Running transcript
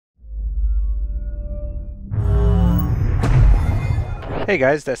Hey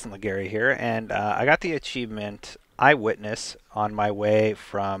guys, Destin Legary here, and I got the achievement Eyewitness on my way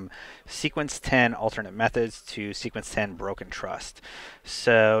from Sequence 10 Alternate Methods to Sequence 10 Broken Trust.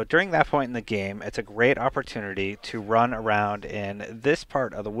 So during that point in the game, it's a great opportunity to run around in this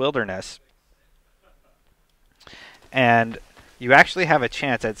part of the wilderness, and you actually have a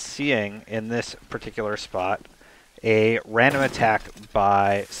chance at seeing in this particular spot a random attack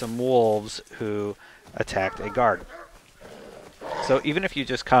by some wolves who attacked a guard. So even if you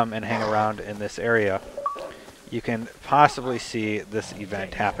just come and hang around in this area, you can possibly see this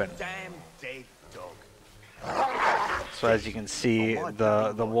event happen. So as you can see,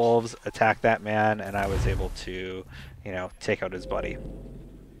 the wolves attacked that man, and I was able to, take out his buddy.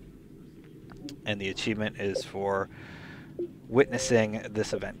 And the achievement is for witnessing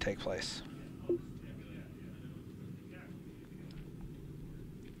this event take place.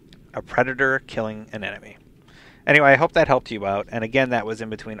 A predator killing an enemy. Anyway, I hope that helped you out. And again, that was in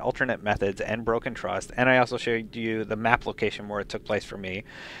between Alternate Methods and Broken Trust. And I also showed you the map location where it took place for me.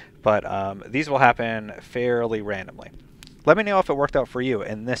 But these will happen fairly randomly. Let me know if it worked out for you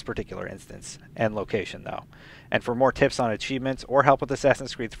in this particular instance and location, though. And for more tips on achievements or help with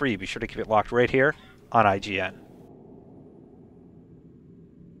Assassin's Creed 3, be sure to keep it locked right here on IGN.